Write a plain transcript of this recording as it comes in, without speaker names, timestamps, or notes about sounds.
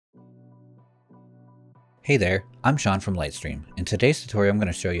Hey there, I'm Sean from Lightstream. In today's tutorial I'm going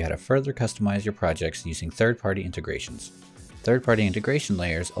to show you how to further customize your projects using third-party integrations. Third-party integration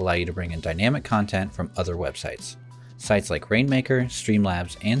layers allow you to bring in dynamic content from other websites. Sites like Rainmaker,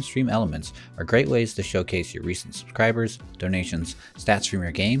 Streamlabs, and Streamelements are great ways to showcase your recent subscribers, donations, stats from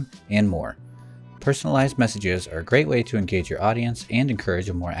your game, and more. Personalized messages are a great way to engage your audience and encourage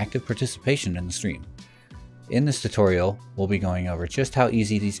a more active participation in the stream. In this tutorial, we'll be going over just how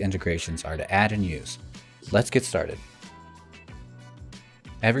easy these integrations are to add and use. Let's get started.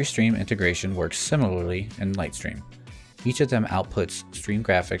 Every stream integration works similarly in Lightstream. Each of them outputs stream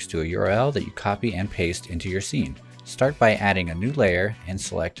graphics to a URL that you copy and paste into your scene. Start by adding a new layer and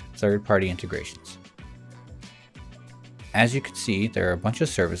select third-party integrations. As you can see, there are a bunch of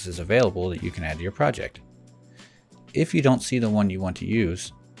services available that you can add to your project. If you don't see the one you want to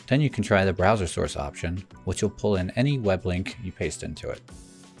use, then you can try the browser source option, which will pull in any web link you paste into it.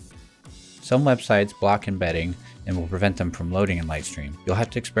 Some websites block embedding and will prevent them from loading in Lightstream. You'll have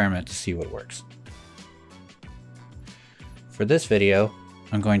to experiment to see what works. For this video,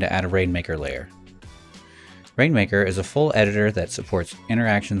 I'm going to add a Rainmaker layer. Rainmaker is a full editor that supports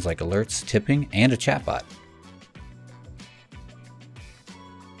interactions like alerts, tipping, and a chatbot.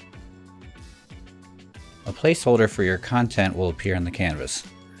 A placeholder for your content will appear on the canvas.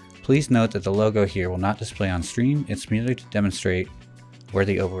 Please note that the logo here will not display on stream, it's merely to demonstrate where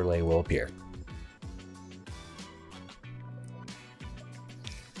the overlay will appear.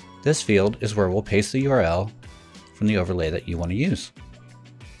 This field is where we'll paste the URL from the overlay that you want to use.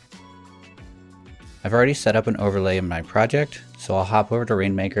 I've already set up an overlay in my project, so I'll hop over to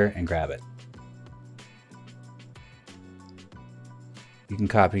Rainmaker and grab it. You can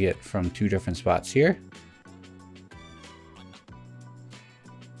copy it from two different spots here.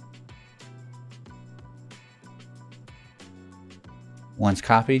 Once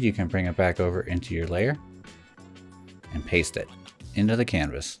copied, you can bring it back over into your layer and paste it into the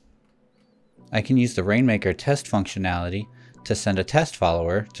canvas. I can use the Rainmaker test functionality to send a test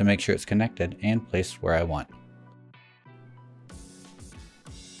follower to make sure it's connected and placed where I want.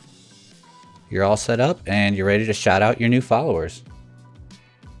 You're all set up and you're ready to shout out your new followers.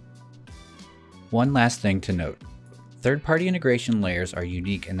 One last thing to note. Third-party integration layers are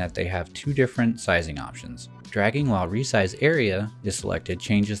unique in that they have two different sizing options. Dragging while resize area is selected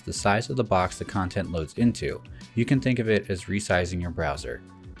changes the size of the box the content loads into. You can think of it as resizing your browser.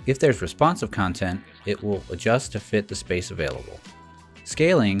 If there's responsive content, it will adjust to fit the space available.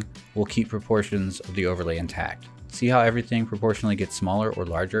 Scaling will keep proportions of the overlay intact. See how everything proportionally gets smaller or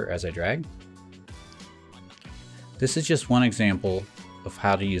larger as I drag? This is just one example of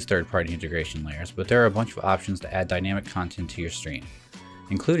how to use third-party integration layers, but there are a bunch of options to add dynamic content to your stream,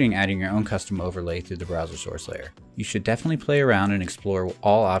 including adding your own custom overlay through the browser source layer. You should definitely play around and explore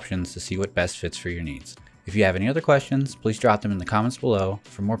all options to see what best fits for your needs. If you have any other questions, please drop them in the comments below.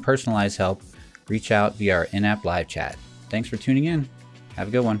 For more personalized help, reach out via our in-app live chat. Thanks for tuning in. Have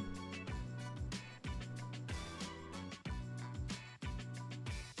a good one.